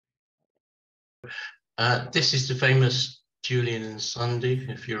This is the famous Julian and Sandy.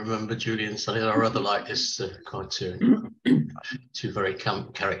 If you remember Julian and Sandy, I rather like this cartoon. Two very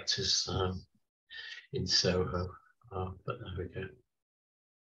camp characters in Soho. But there we go.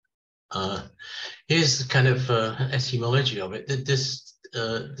 Here's the kind of etymology of it. This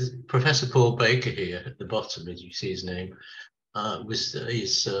Professor Paul Baker here at the bottom, as you see his name,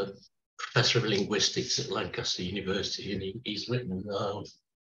 he's Professor of Linguistics at Lancaster University, and he's written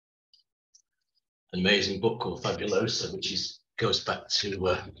an amazing book called Fabulosa, which goes back to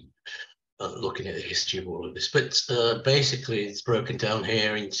looking at the history of all of this. But basically, it's broken down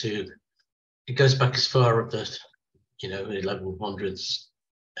here into, it goes back as far as the, 1100s,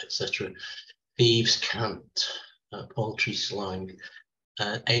 etc. Thieves' cant, poultry slang,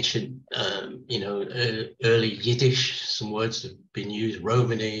 ancient, early Yiddish. Some words have been used,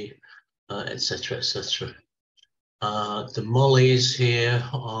 Romany, etc., etc. The mollies here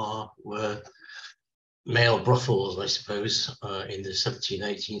were male brothels, I suppose, in the 17th,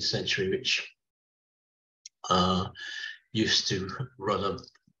 18th century, which used to run,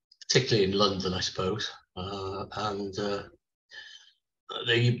 particularly in London, I suppose, and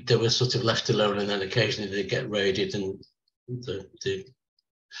they were sort of left alone, and then occasionally they'd get raided, and the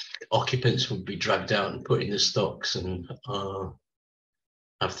occupants would be dragged out and put in the stocks and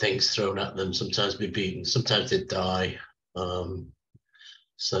have things thrown at them, sometimes be beaten, sometimes they'd die.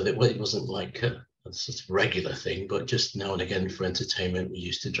 So that it wasn't like a sort of regular thing, but just now and again for entertainment, we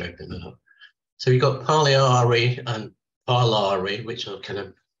used to drag them out. So you've got Polari and Polari, which are kind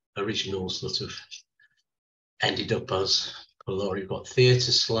of original sort of ended up as Polari. You've got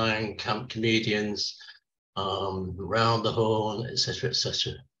theatre slang, camp comedians, round the horn, etc.,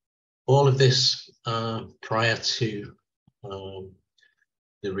 etc. All of this prior to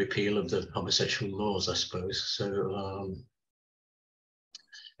the repeal of the homosexual laws, I suppose. So,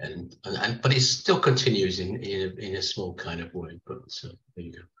 but it still continues in a small kind of way. But there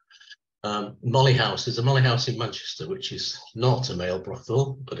you go. Molly House. There's a Molly House in Manchester, which is not a male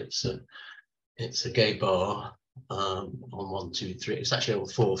brothel, but it's a gay bar on 1, 2, 3. It's actually on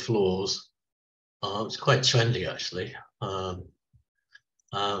 4 floors. It's quite trendy, actually. But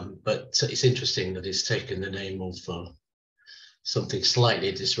it's interesting that it's taken the name of something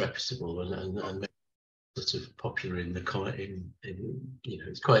slightly disreputable and sort of popular in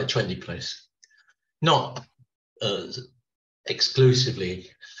it's quite a trendy place. Not exclusively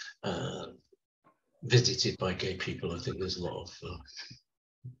visited by gay people. I think there's a lot of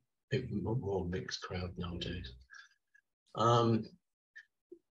more mixed crowd nowadays.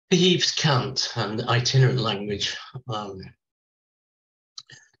 Thieves' cant and itinerant language.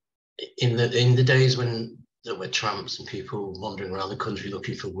 In the days when there were tramps and people wandering around the country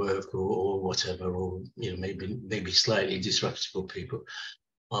looking for work or whatever, or maybe slightly disreputable people,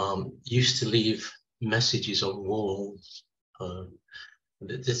 used to leave messages on walls.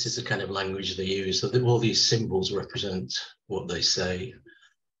 This is the kind of language they use. So that all these symbols represent what they say,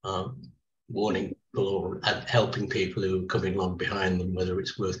 warning people or helping people who are coming along behind them, whether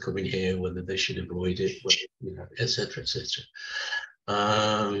it's worth coming here, whether they should avoid it, etc., etc.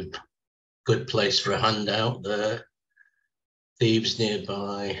 Good place for a handout there. Thieves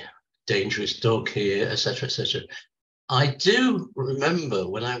nearby, dangerous dog here, etc., etc. I do remember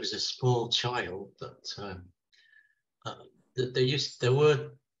when I was a small child that there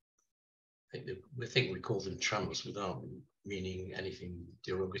were, I think we call them tramps without meaning anything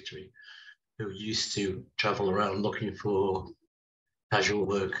derogatory, who used to travel around looking for casual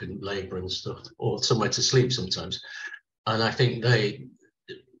work and labour and stuff, or somewhere to sleep sometimes. And I think they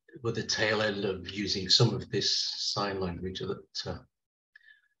were the tail end of using some of this sign language that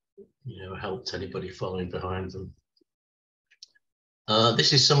helped anybody following behind them.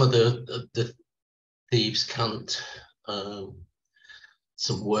 This is some of the thieves' cant,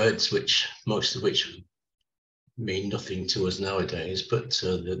 some words most of which mean nothing to us nowadays, but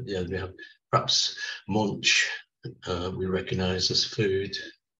we have perhaps munch, we recognise as food.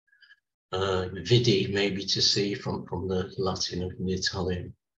 Vidi, maybe to see from the Latin and the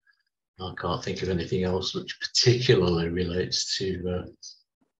Italian. I can't think of anything else which particularly relates to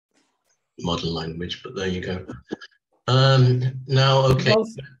modern language, but there you go. Now, okay.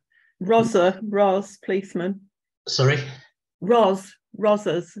 Ros, policeman. Sorry? Rosas,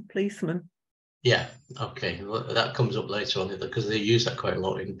 policeman. Yeah, okay. Well, that comes up later on because they use that quite a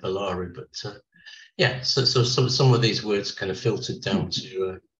lot in Polari, but yeah, so some of these words kind of filtered down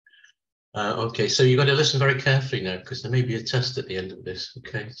to okay, so you've got to listen very carefully now because there may be a test at the end of this.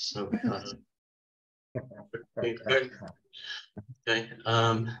 Okay, so okay. So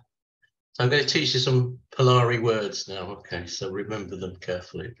I'm going to teach you some Polari words now. Okay, so remember them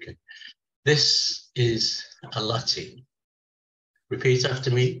carefully. Okay, This is a Latin. Repeat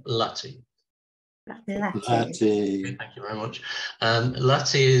after me, Latin. Latte. Okay, thank you very much.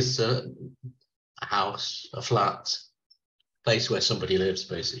 Latte is a house, a flat, place where somebody lives,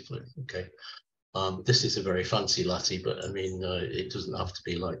 basically. Okay. This is a very fancy latte, but I mean, it doesn't have to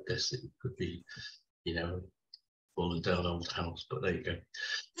be like this. It could be, you know, fallen down old house, but there you go.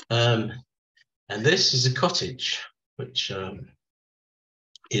 And this is a cottage, which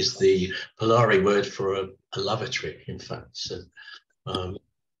is the Polari word for a lavatory, in fact. So, you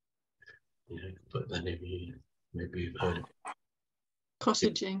know, but then maybe you've heard of it.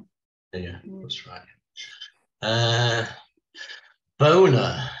 Cottaging. Yeah, that's right.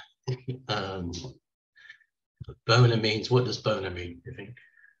 Boner. Boner means, what does boner mean, do you think?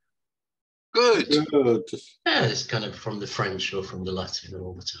 Good. Yeah, it's kind of from the French or from the Latin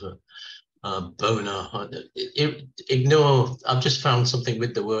or whatever. Boner. Ignore, I've just found something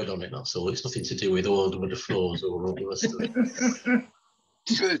with the word on it, that's all. It's nothing to do with all the floors or all the rest of it.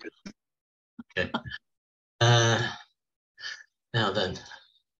 Good. Okay. Now then,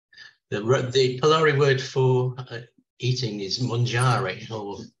 the Polari word for eating is mangiare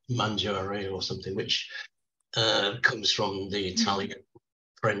or something, which comes from the Italian,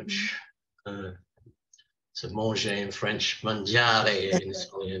 French. So manger in French, mangiare in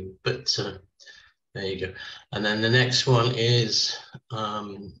Italian, but there you go. And then the next one is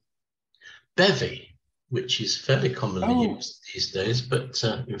bevy, which is fairly commonly used these days, but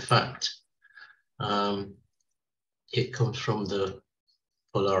in fact, it comes from the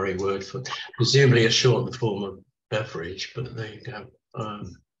Polari word for presumably a shortened form of beverage, but there you go.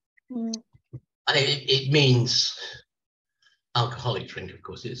 And it means alcoholic drink, of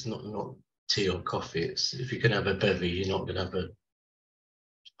course. It's not tea or coffee. It's, if you can have a bevy, you're not going to have a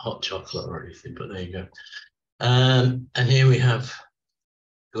hot chocolate or anything, but there you go. And here we have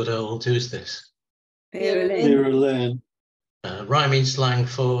good old, who's this? Vera Lynn. Rhyming slang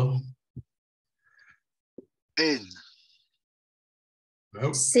for In.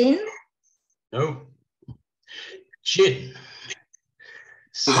 no, Sin. no, gin.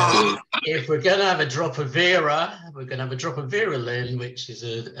 So if we're going to have a drop of Vera, we're going to have a drop of Vera Lynn, which is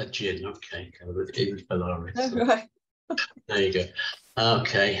a gin. Okay, kind of in Polari. So Right. there you go.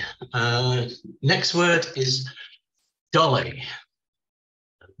 Okay. Next word is dolly.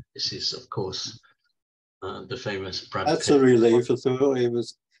 This is, of course, the famous Brad That's Pitt. a relief. I thought he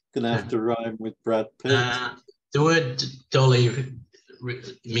was going to have to rhyme with Brad Pitt. The word dolly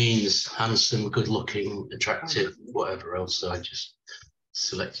means handsome, good looking, attractive, whatever else. So I just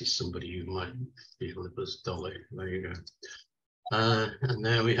selected somebody who might feel it was dolly. There you go. And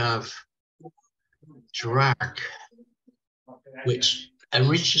there we have drag, which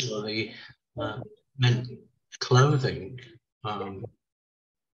originally meant clothing.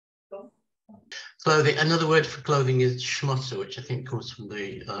 Clothing. Another word for clothing is schmotter, which I think comes from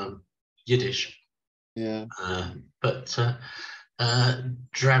the Yiddish. Yeah. But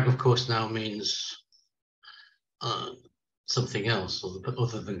drag, of course, now means something else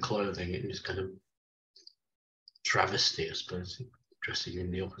other than clothing. It is kind of travesty, I suppose, dressing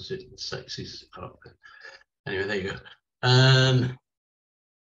in the opposite sex's outfit. Anyway, there you go.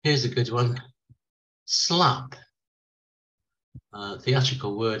 Here's a good one. Slap.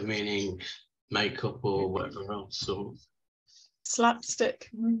 Theatrical word meaning makeup or whatever else. So, Slapstick.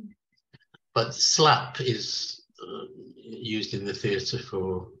 but slap is used in the theatre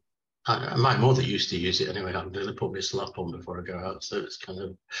for. My mother used to use it anyway. I'm going to put my slap on before I go out, so it's kind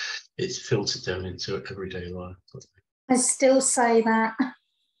of filtered down into everyday life. I still say that.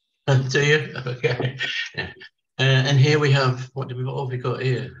 Do you? Okay. Yeah. And here we have what have we got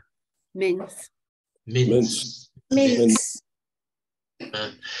here? Mince. Mince. Mince.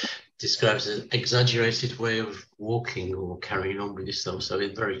 Describes an exaggerated way of walking or carrying on with yourself, so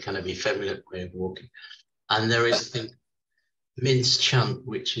a very kind of effeminate way of walking. And there is the mince chant,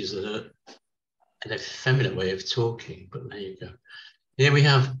 which is an effeminate way of talking, but there you go. Here we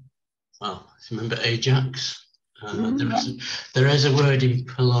have, well, remember Ajax? There is a word in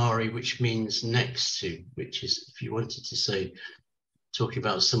Polari which means next to, which is, if you wanted to say, talking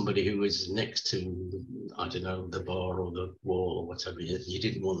about somebody who was next to, I don't know, the bar or the wall or whatever, you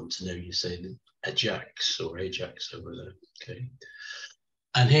didn't want them to know, you say Ajax or Ajax over there, okay?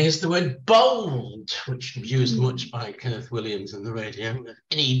 And here's the word bold, which is used much by Kenneth Williams on the radio.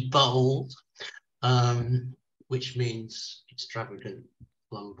 Any bold, which means extravagant,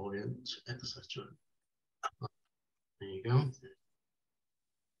 flamboyant, etc. There you go.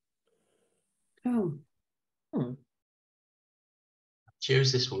 Oh. I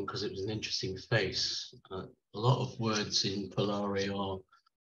chose this one because it was an interesting face. A lot of words in Polari are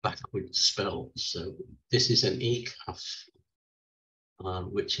backward spell. So this is an ECAF,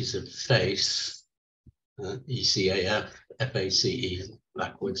 which is a face, ECAF, FACE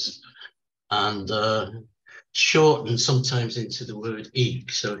backwards, and shortened sometimes into the word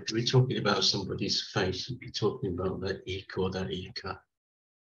eek. So if we're talking about somebody's face, we'd be talking about that eek or that ECAF.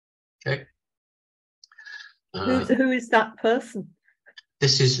 Okay. Who is that person?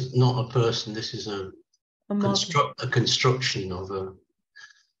 This is not a person. This is a model. construction of a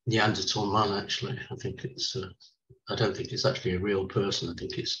Neanderthal man. Actually, I think it's. I don't think it's actually a real person. I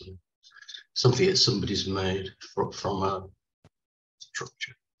think it's something that somebody's made from a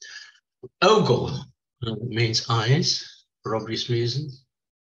structure. Ogle means eyes for obvious reasons.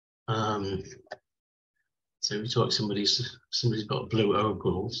 So we talk somebody's got blue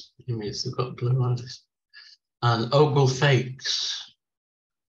ogles. It means they've got blue eyes. And ogle fakes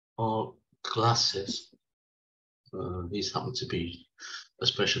or glasses. These happen to be a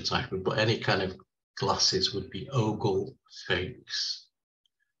special type, but any kind of glasses would be ogle fakes.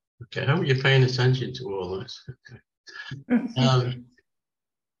 Okay, I hope you're paying attention to all this. Okay.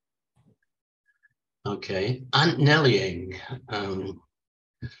 Okay, Aunt Nellying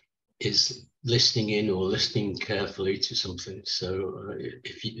is listening in or listening carefully to something. So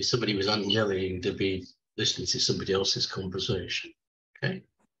if somebody was Aunt Nellying, they'd be listening to somebody else's conversation. Okay.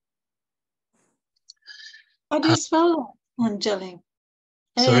 How do you spell that, Angeling?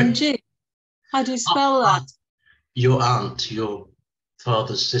 Sorry? A-N-G. How do you spell that? Your aunt, your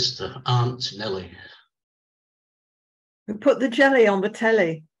father's sister, Aunt Nelly. We put the jelly on the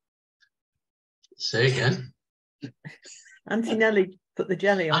telly. Say again. Auntie Nelly put the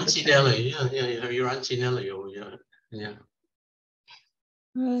jelly on Auntie the telly. Nelly, yeah, your Auntie Nelly, or yeah.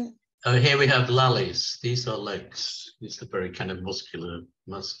 Right. Oh, here we have lallies. These are legs. These are very kind of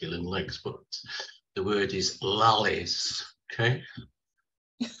masculine legs, but the word is lallies. Okay.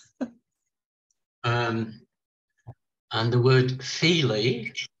 And the word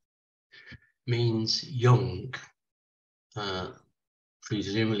fili means young,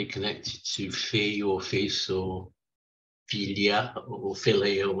 presumably connected to fee or feast or filia or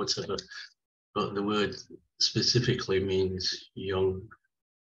philly or whatever. But the word specifically means young.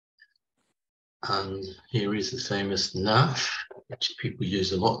 And here is the famous naff, which people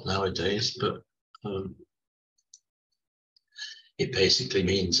use a lot nowadays, but it basically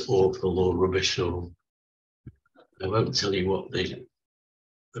means awful or rubbish, or I won't tell you what the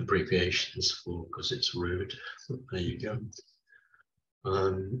abbreviation is for because it's rude. But there you go.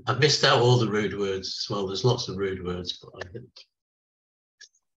 I've missed out all the rude words as well. There's lots of rude words, but I think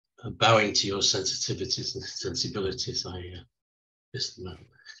bowing to your sensitivities and sensibilities, I missed them out.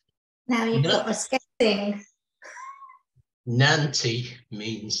 Now you've got us guessing. Nanti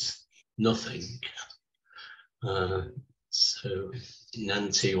means nothing. So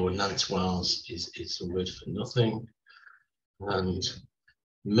Nanti or Nantoise is a word for nothing. And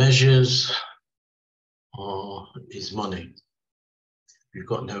measures is money. If you've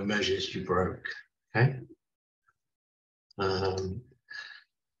got no measures, you're broke. Okay. And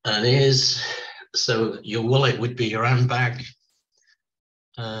so your wallet would be your handbag.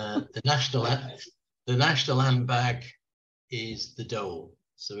 The national handbag is the dole.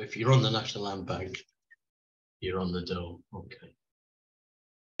 So if you're on the national handbag, you're on the dole. Okay.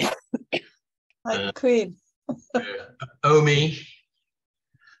 Like Queen. Omi,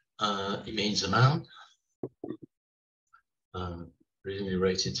 it means a man. Presumably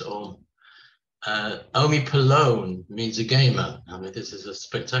rated to all. Omi Palone means a gay man. I mean, this is a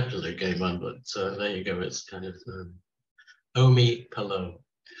spectacular gay man, but there you go. It's kind of Omi Palone.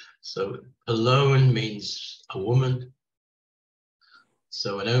 So Palone means a woman.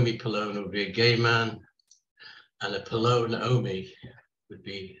 So an Omi Palone would be a gay man, and a Palone Omi would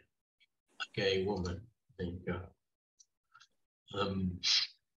be a gay woman. There you go.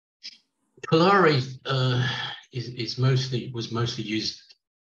 Polari was mostly used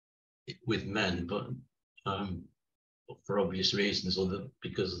with men, but for obvious reasons, or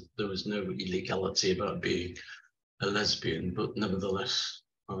because there was no illegality about being a lesbian, but nevertheless,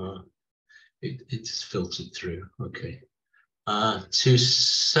 it's filtered through. Okay. To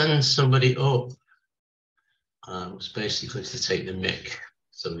send somebody up was basically to take the mick.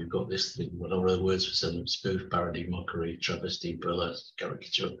 So we've got this thing, whatever the words for sending, spoof, parody, mockery, travesty, burlesque,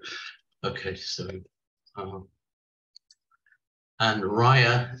 caricature. Okay, so and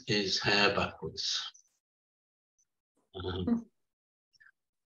Raya is hair backwards.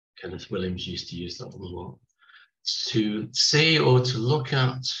 Kenneth Williams used to use that one a lot. To see or to look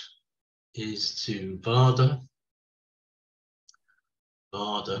at is to Varda.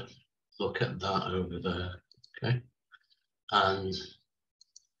 Varda, look at that over there. Okay. And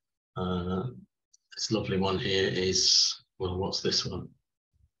This lovely one here is, well, what's this one?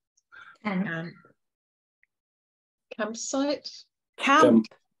 And Campsite. Camp.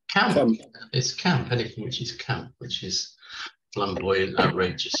 Camp. It's camp, anything which is camp, which is flamboyant,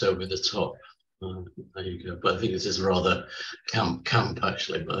 outrageous, over the top. There you go. But I think this is rather camp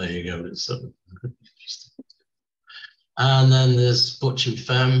actually, but there you go. It's and then there's butch and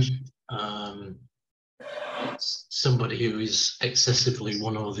femme. Somebody who is excessively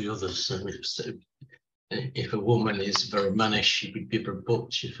one or the other. So if a woman is very mannish, she would be very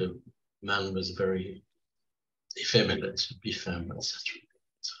butch. If a man was very effeminate, it would be femme, etc.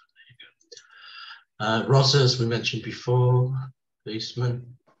 So there you go. Rosa, as we mentioned before,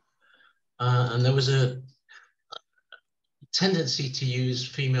 policeman. And there was a tendency to use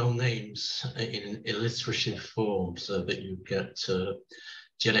female names in alliterative form so that you get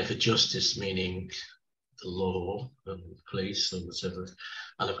Jennifer Justice, meaning the law, the police, or whatever.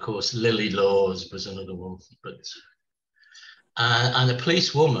 And of course, Lily Laws was another one. But and a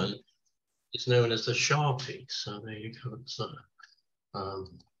policewoman is known as a Sharpie. So there you go. So,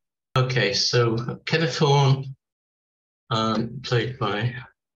 okay, so Kenneth Horn, played by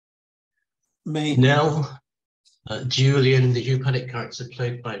Me. Nell. Julian, the Eupanic character,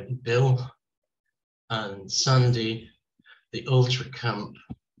 played by Bill. And Sandy, the ultra camp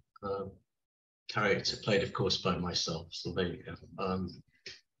character, played, of course, by myself. So there you go.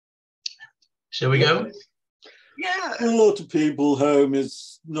 Shall we go? Yeah. For a lot of people, home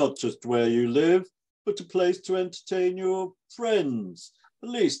is not just where you live, but a place to entertain your friends. At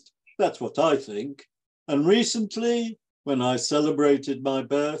least that's what I think. And recently, when I celebrated my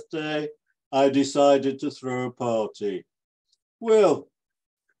birthday, I decided to throw a party. Well,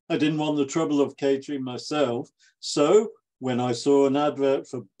 I didn't want the trouble of catering myself, so when I saw an advert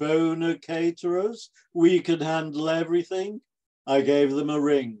for boner caterers, we could handle everything, I gave them a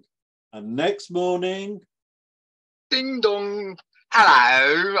ring. And next morning... Ding dong.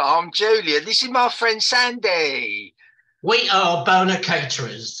 Hello, I'm Julia. This is my friend Sandy. We are boner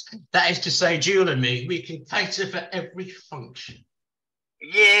caterers. That is to say, Jewel and me, we can cater for every function.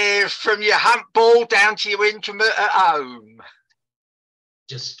 Yeah, from your hump ball down to your intimate at home.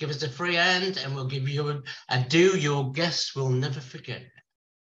 Just give us a free hand and we'll give you a do your guests will never forget.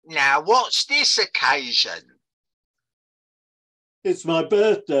 Now, what's this occasion? It's my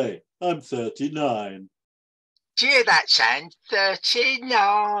birthday. I'm 39. Do you hear that, Sand?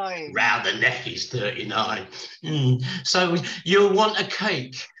 39. Round the neck is 39. So you'll want a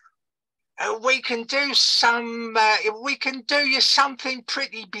cake. We can do you something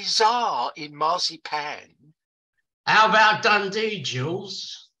pretty bizarre in marzipan. How about Dundee,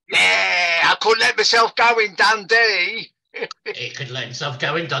 Jules? Yeah, I couldn't let myself go in Dundee. He could let himself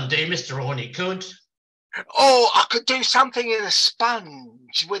go in Dundee, Mr. Horny could. Oh, I could do something in a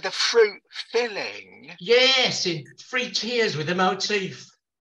sponge with a fruit filling. Yes, in 3 tiers with a motif.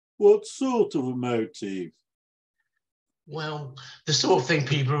 What sort of a motif? Well, the sort of thing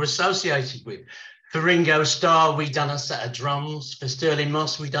people are associated with. For Ringo Starr, we done a set of drums. For Sterling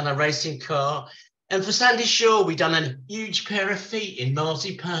Moss, we done a racing car. And for Sandy Shaw, we done a huge pair of feet in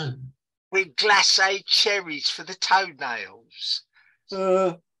marzipan. With glacé cherries for the toenails.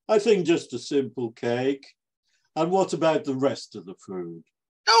 I think just a simple cake. And what about the rest of the food?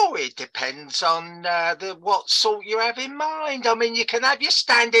 Oh, it depends on what sort you have in mind. I mean, you can have your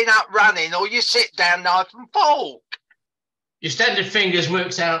standing up running or your sit down knife and fork. Your standard fingers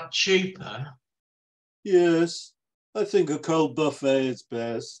works out cheaper. Yes, I think a cold buffet is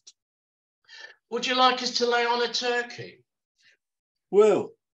best. Would you like us to lay on a turkey?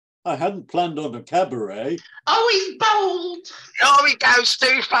 Well, I hadn't planned on a cabaret. Oh, he's bold. Oh, he goes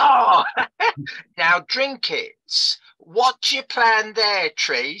too far. Now, drink it. What's your plan there,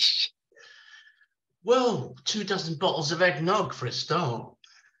 Trish? Well, 2 dozen bottles of eggnog for a start.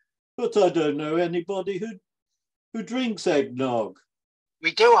 But I don't know anybody who drinks eggnog.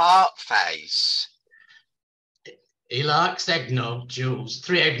 We do art face. He likes eggnog, Jules.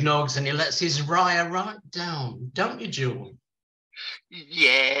 3 eggnogs and he lets his rye right down. Don't you, Jules?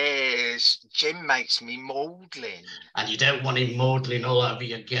 Yes, Jim makes me maudlin. And you don't want him maudling all over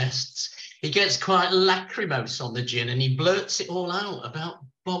your guests. He gets quite lachrymose on the gin and he blurts it all out about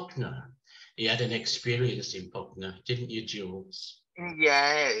Bognor. He had an experience in Bognor, didn't you, Jules?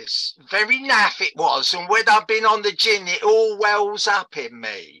 Yes, very naff it was. And when I've been on the gin, it all wells up in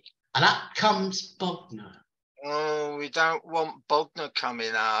me. And up comes Bognor. Oh, we don't want Bognor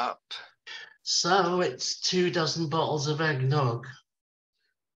coming up. So it's 2 dozen bottles of eggnog.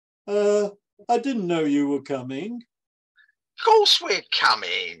 I didn't know you were coming. Of course we're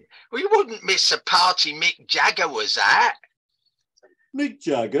coming. We wouldn't miss a party Mick Jagger was at. Mick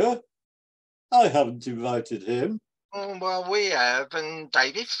Jagger? I haven't invited him. Oh, well, we have, and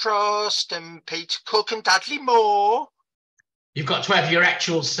David Frost and Peter Cook and Dudley Moore. You've got to have your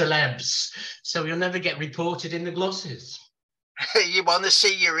actual celebs, so you'll never get reported in the glosses. You want to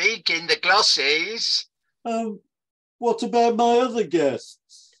see your egg in the glosses? What about my other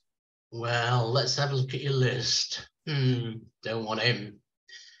guests? Well, let's have a look at your list. Don't want him.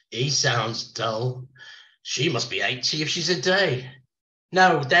 He sounds dull. She must be 80 if she's a day.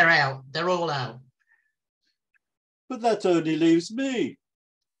 No, they're out. They're all out. But that only leaves me.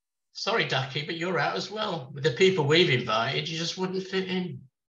 Sorry, Ducky, but you're out as well. With the people we've invited, you just wouldn't fit in.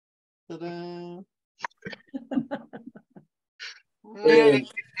 Ta-da. Well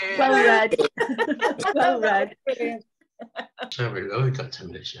read. Well read. Sorry, we've got 10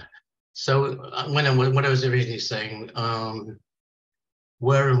 minutes, yeah. So when I was originally saying,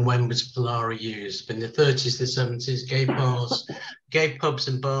 where and when was Polari used? In the 30s, the 70s, gay pubs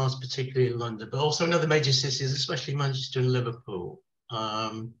and bars, particularly in London, but also in other major cities, especially Manchester and Liverpool.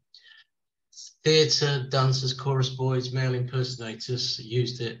 Theatre, dancers, chorus boys, male impersonators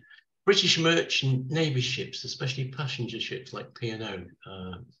used it. British merchant navy ships, especially passenger ships like P&O,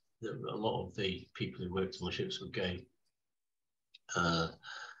 a lot of the people who worked on the ships were gay. And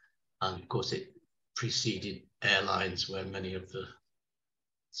of course, it preceded airlines, where many of the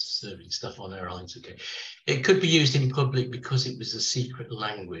serving stuff on airlines are gay. It could be used in public because it was a secret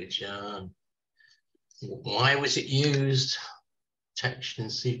language. Why was it used? Protection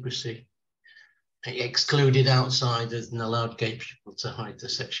and secrecy. It excluded outsiders and allowed gay people to hide their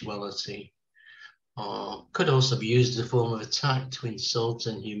sexuality. Could also be used as a form of attack to insult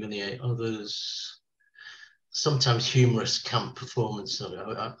and humiliate others. Sometimes humorous camp performance of it.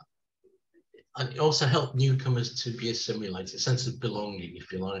 And it also helped newcomers to be assimilated, a sense of belonging,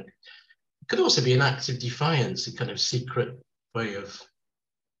 if you like. It could also be an act of defiance, a kind of secret way of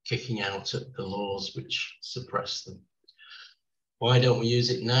kicking out at the laws which suppress them. Why don't we use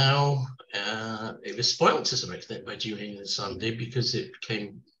it now? It was spoiled to some extent by Julian and Sandy because it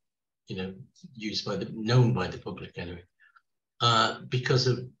became, used known by the public anyway. Because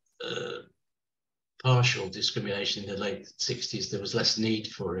of partial discrimination in the late 60s, there was less need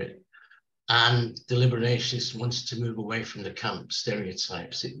for it. And the liberationists wanted to move away from the camp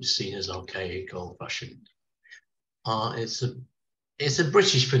stereotypes. It was seen as archaic, old-fashioned. It's a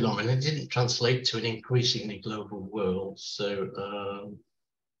British phenomenon. It didn't translate to an increasingly global world. So,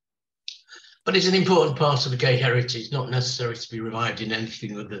 but it's an important part of the gay heritage, not necessary to be revived in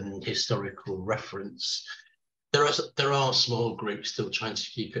anything other than historical reference. There are small groups still trying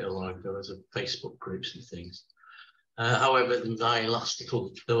to keep it alive. There are Facebook groups and things. However, my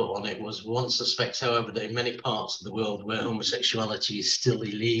elastical thought on it was one suspects, however, that in many parts of the world where homosexuality is still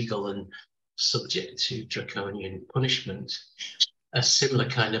illegal and subject to draconian punishment, a similar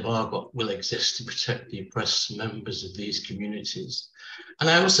kind of argot will exist to protect the oppressed members of these communities. And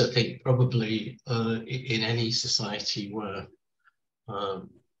I also think probably in any society where, a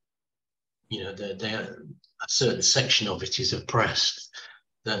certain section of it is oppressed,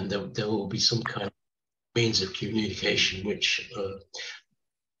 then there will be some kind of means of communication which in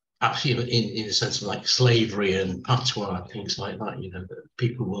the sense of like slavery and patois and things like that,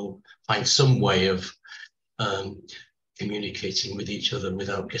 people will find some way of communicating with each other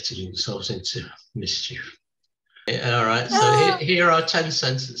without getting themselves into mischief. All right, so here are 10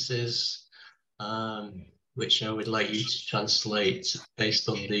 sentences which I would like you to translate based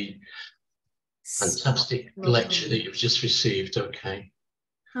on the fantastic lecture that you've just received. Okay.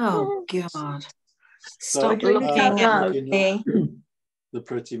 Oh God. Stop looking at me. The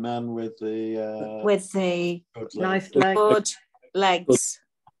pretty man with the nice legs. good legs.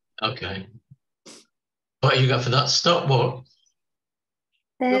 Okay. What have you got for that? Stop what?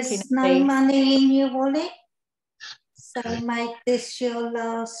 There's no money in your wallet, so make this your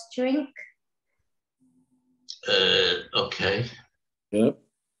last drink. Okay. Yep.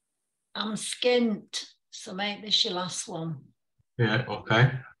 I'm skint, so make this your last one. Yeah,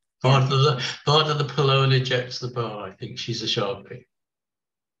 okay. Part of the Polari ejects the bar. I think she's a Sharpie.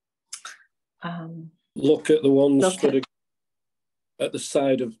 Look at the ones that are at the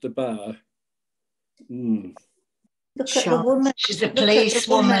side of the bar. Look at the woman. She's a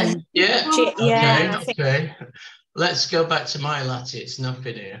policewoman. Yeah. Yeah. Okay. Let's go back to my latte. It's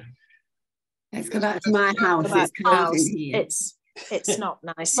nothing here. Let's go back to my house. It's cold in here. It's not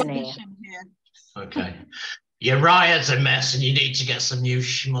nice in here. Okay. Your riot's a mess and you need to get some new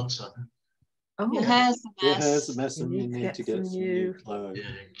schmutz on. Your hair's a Your mess. hair's a mess and you need to get some new clothes.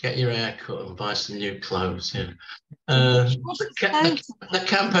 Yeah, get your hair cut and buy some new clothes. Yeah. The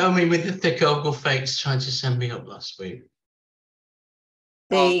camp homie with the thick ogle fakes tried to send me up last week.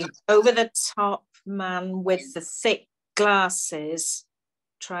 The over-the-top man with the thick glasses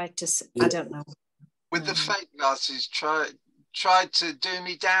tried to, I don't know. With the fake glasses, tried to do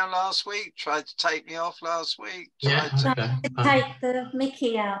me down last week, tried to take me off last week. Tried to take the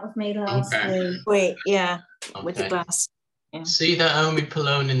Mickey out of me last week. Wait, yeah, with the glass. Yeah. See that Omi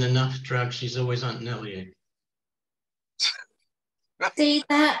Polone in the NAF drag? She's always Aunt Nelly. See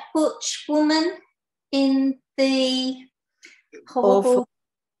that butch woman in the horrible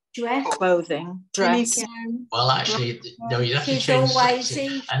dress? Clothing, dress. Well, actually, no, you have to She's change. always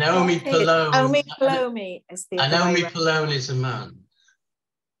An Omi Polone. Omi Polone is the An Omi Polone is a man.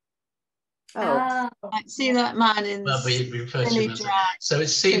 Oh, I see that man in drag. So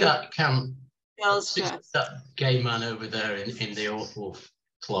it's see that that gay man over there in the awful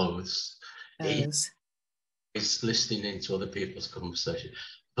clothes. He's listening into other people's conversation.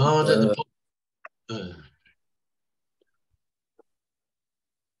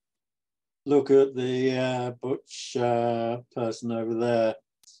 Look at the butch person over there.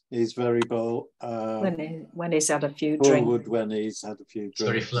 He's very bold. When he's had a few drinks. When he's had a few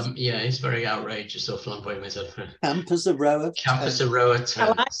drinks. He's very outrageous or flamboyant. Camp as a row of tents. I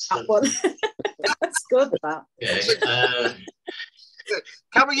like that one. That's good, that. Okay.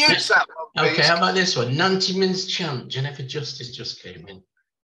 Can we use that one, please? Okay, how about this one? Nantiman's chant. Jennifer Justice just came in.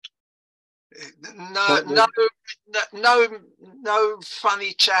 No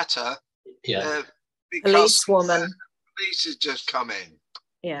funny chatter. Yeah. Police woman. Police has just come in.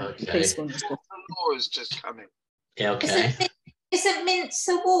 Yeah. Okay. Police woman. Laura's just come in. Yeah. Okay. Isn't mince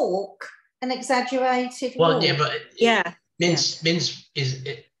a walk an exaggerated walk? Well, yeah, but mince is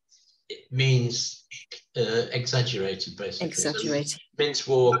it means exaggerated, basically. Exaggerated. So mince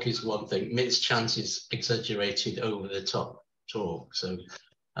walk is one thing. Mince chant is exaggerated, over the top talk. So,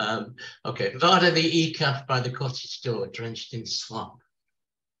 okay. Varda the ECAF by the cottage door, drenched in slop.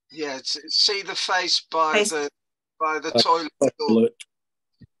 Yeah, see the face by the toilet door.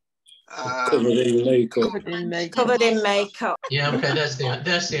 Covered in makeup. Yeah, okay. There's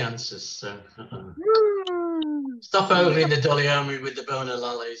the answers. So, stop over in the Dolly Armory with the boner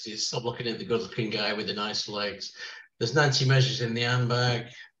lollies. Stop looking at the good-looking guy with the nice legs. There's 90 measures in the handbag.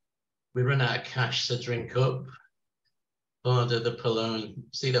 We run out of cash, so drink up. Order the Polone.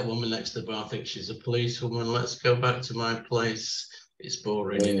 See that woman next to the bar? I think she's a policewoman. Let's go back to my place. It's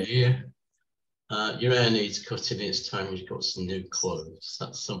boring in here. Your hair needs cutting. It's time you've got some new clothes.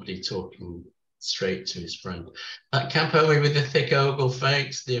 That's somebody talking straight to his friend. That camp over with the thick ogle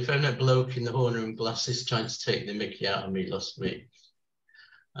fakes. The effeminate bloke in the horn room glasses trying to take the mickey out of me last week.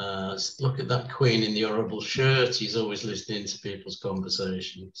 Look at that queen in the horrible shirt. He's always listening to people's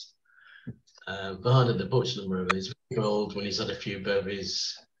conversations. Varda, the butch number, is very old when he's had a few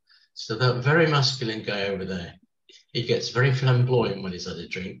bevies. So that very masculine guy over there, he gets very flamboyant when he's had a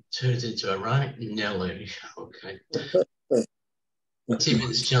drink, turns into a right Nelly. Okay.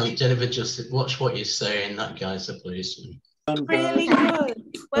 Steven's chant, Jennifer Justice, watch what you're saying. That guy's a policeman. Really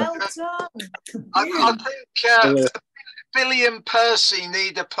good. Well done. I think Billy and Percy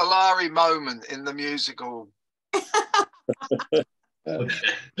need a Polari moment in the musical.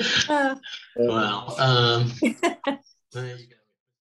 Okay. Well, there you go.